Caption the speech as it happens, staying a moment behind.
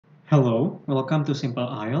Hello, welcome to Simple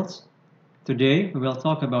IELTS. Today we will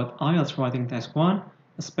talk about IELTS Writing Task 1,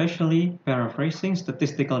 especially paraphrasing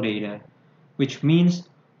statistical data, which means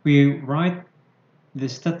we write the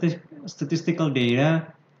statistical data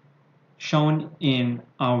shown in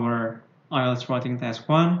our IELTS Writing Task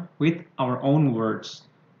 1 with our own words.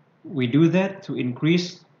 We do that to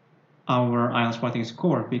increase our IELTS writing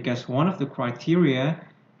score because one of the criteria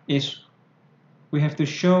is we have to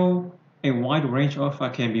show a wide range of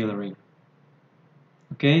vocabulary.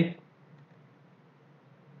 Okay?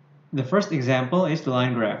 The first example is the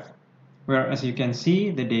line graph, where as you can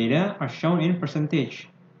see, the data are shown in percentage.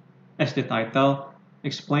 As the title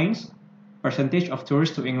explains, percentage of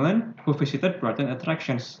tourists to England who visited Brighton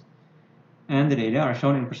attractions. And the data are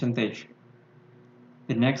shown in percentage.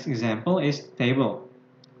 The next example is table,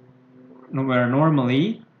 where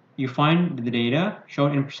normally you find the data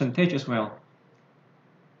shown in percentage as well.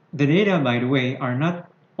 The data, by the way, are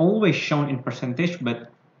not always shown in percentage,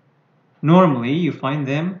 but normally you find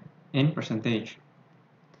them in percentage.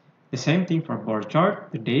 The same thing for bar chart,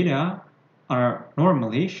 the data are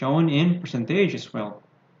normally shown in percentage as well.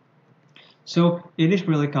 So it is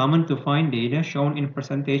really common to find data shown in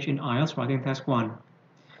percentage in IELTS Writing Task 1.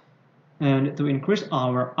 And to increase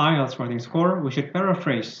our IELTS writing score, we should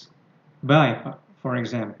paraphrase by, for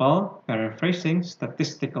example, paraphrasing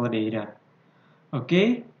statistical data.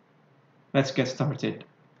 Okay? Let's get started.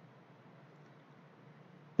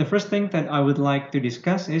 The first thing that I would like to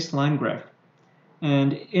discuss is line graph.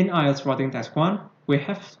 And in IELTS Writing Task 1,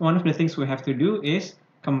 one of the things we have to do is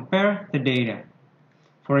compare the data.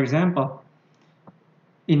 For example,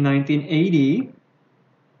 in 1980,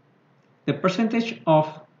 the percentage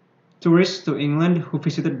of tourists to England who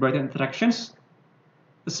visited Brighton attractions,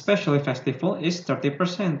 especially festival, is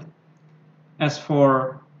 30%. As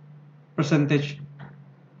for percentage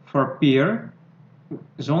for peer,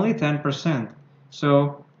 is only 10%.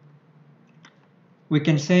 So we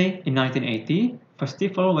can say in 1980,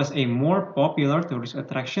 festival was a more popular tourist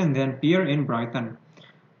attraction than pier in Brighton,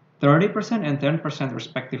 30% and 10%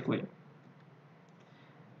 respectively.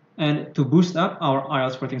 And to boost up our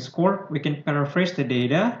IELTS writing score, we can paraphrase the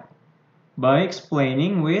data by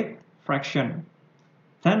explaining with fraction.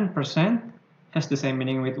 10% has the same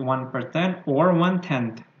meaning with 1 per 10 or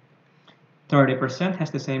 1/10. 30%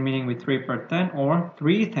 has the same meaning with 3 per 10 or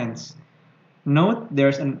 3/10. Note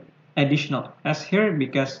there's an additional s here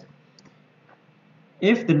because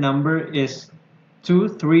if the number is 2,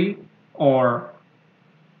 3 or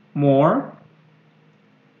more,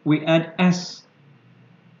 we add s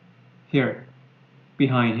here,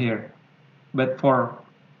 behind here. But for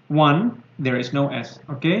 1, there is no s,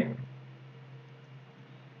 okay?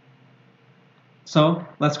 So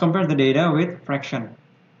let's compare the data with fraction.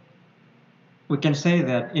 We can say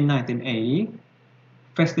that in 1980,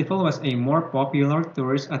 festival was a more popular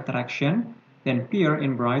tourist attraction than pier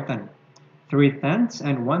in Brighton, 3/10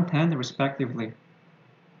 and 1/10 respectively.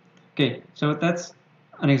 Okay, so that's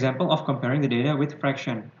an example of comparing the data with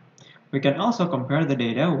fraction. We can also compare the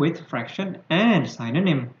data with fraction and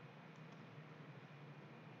synonym.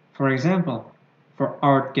 For example, for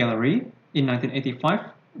art gallery in 1985,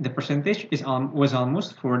 the percentage was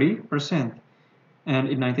almost 40%, and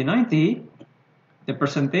in 1990, the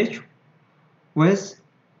percentage was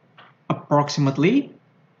approximately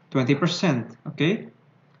 20%, okay?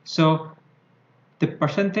 So the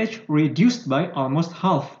percentage reduced by almost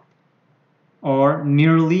half or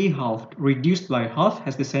nearly half. Reduced by half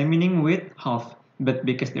has the same meaning with half, but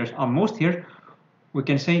because there's almost here, we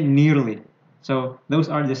can say nearly. So those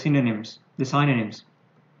are the synonyms.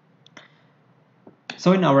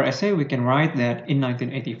 So in our essay, we can write that in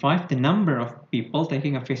 1985, the number of people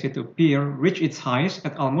taking a visit to pier reached its highest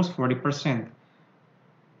at almost 40%.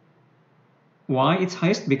 Why its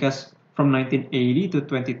highest? Because from 1980 to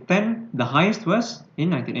 2010, the highest was in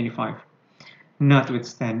 1985.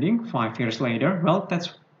 Notwithstanding, 5 years later, well,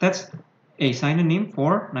 that's a synonym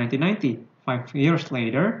for 1990. 5 years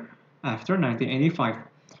later, after 1985,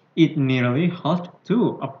 it nearly halved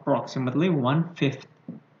to approximately 1/5.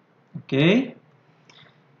 Okay?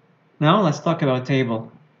 Now let's talk about table.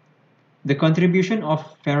 The contribution of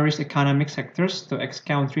various economic sectors to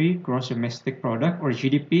ex-country gross domestic product or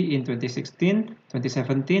GDP in 2016,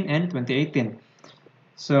 2017, and 2018.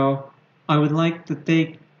 So I would like to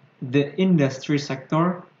take the industry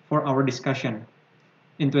sector for our discussion.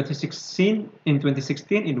 In 2016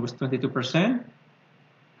 it was 22%,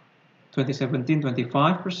 2017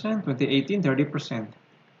 25%, 2018 30%.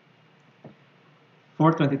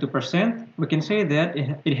 For 22%, we can say that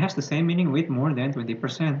it has the same meaning with more than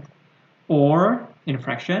 20%. Or, in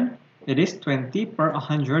fraction, it is 20 per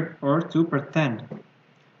 100 or 2 per 10.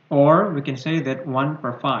 or we can say that 1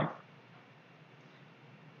 per 5.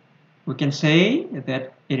 We can say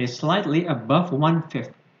that it is slightly above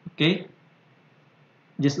 1/5, okay?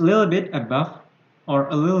 Just a little bit above or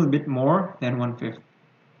a little bit more than 1/5.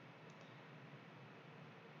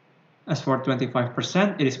 As for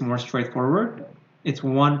 25%, it is more straightforward. It's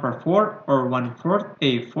 1 per 4 or 1/4,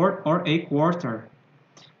 a fourth, or a quarter.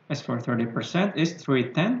 As for 30%, it's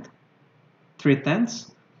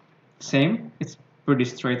 3/10ths. Same, it's pretty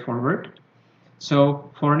straightforward.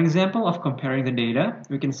 So for an example of comparing the data,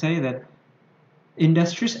 we can say that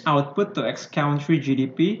industry's output to ex-country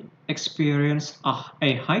GDP experienced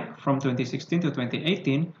a hike from 2016 to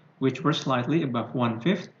 2018, which were slightly above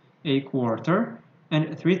 1/5, a quarter,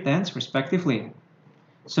 and 3/10ths respectively.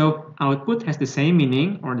 So output has the same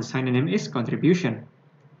meaning, or the synonym is contribution.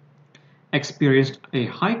 Experienced a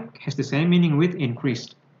hike has the same meaning with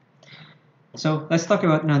increased. So let's talk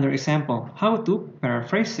about another example, how to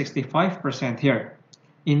paraphrase 65% here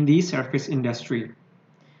in the service industry.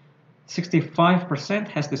 65%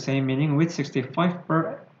 has the same meaning with 65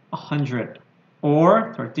 per 100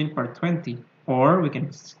 or 13 per 20, or we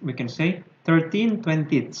can say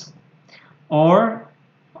 13/20ths, or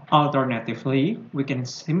alternatively we can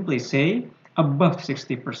simply say above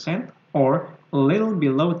 60% or a little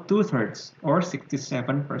below 2/3 or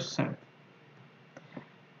 67%.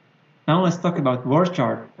 Now let's talk about war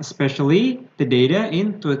chart, especially the data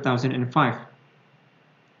in 2005.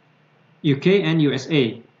 UK and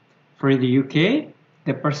USA. For the UK,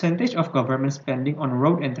 the percentage of government spending on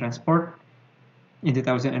road and transport in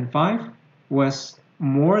 2005 was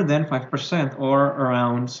more than 5% or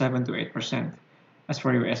around 7 to 8%. As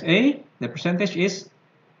for USA, the percentage is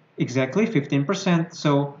exactly 15%.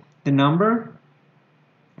 So the number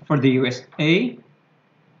for the USA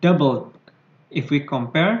doubled if we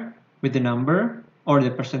compare with the number or the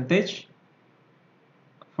percentage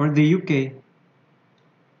for the UK.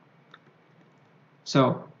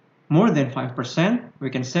 So more than 5%, we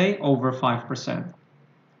can say over 5%.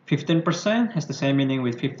 15% has the same meaning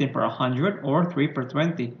with 15 per 100 or 3 per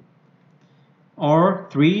 20 or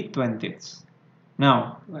 3/20ths.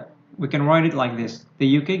 Now, we can write it like this. The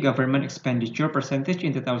UK government expenditure percentage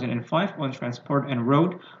in 2005 on transport and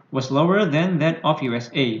road was lower than that of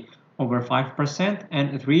USA, over 5%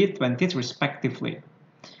 and 3/20ths respectively.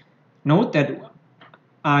 Note that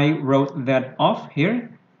I wrote that off here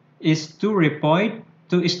is to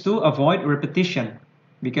avoid repetition,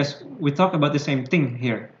 because we talk about the same thing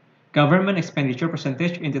here. Government expenditure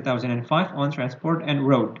percentage in 2005 on transport and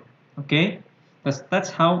road. Okay, that's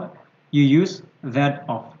how you use that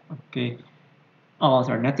off. Okay.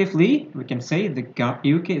 Alternatively, we can say the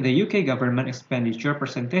UK government expenditure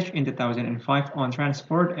percentage in 2005 on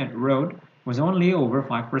transport and road was only over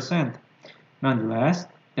 5%. Nonetheless,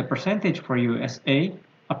 the percentage for USA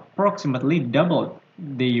approximately doubled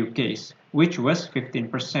the UK's, which was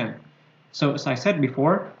 15%. So as I said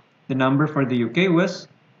before, the number for the UK was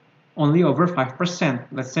only over 5%,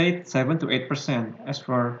 let's say 7 to 8%. As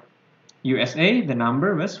for USA, the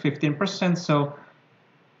number was 15%, so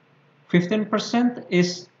 15%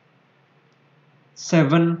 is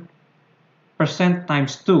 7%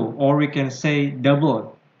 times 2, or we can say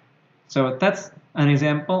double. So that's an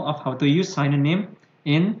example of how to use synonym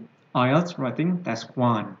in IELTS Writing Task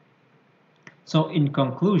 1. So in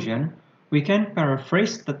conclusion, we can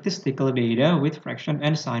paraphrase statistical data with fraction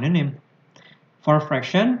and synonym. For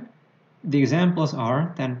fraction, the examples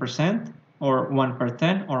are 10% or 1 per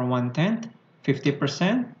 10 or 1/10,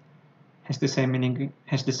 50% has the same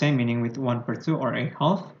meaning with 1 per 2 or a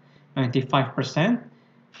half, 95%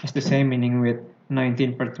 has the same meaning with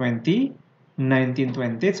 19 per 20,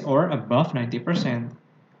 19/20ths or above 90%.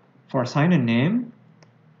 For synonym,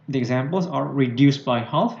 the examples are reduced by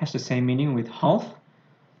half has the same meaning with half,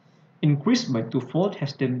 increased by twofold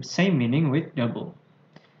has the same meaning with double.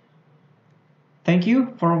 Thank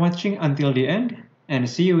you for watching until the end, and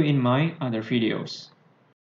see you in my other videos.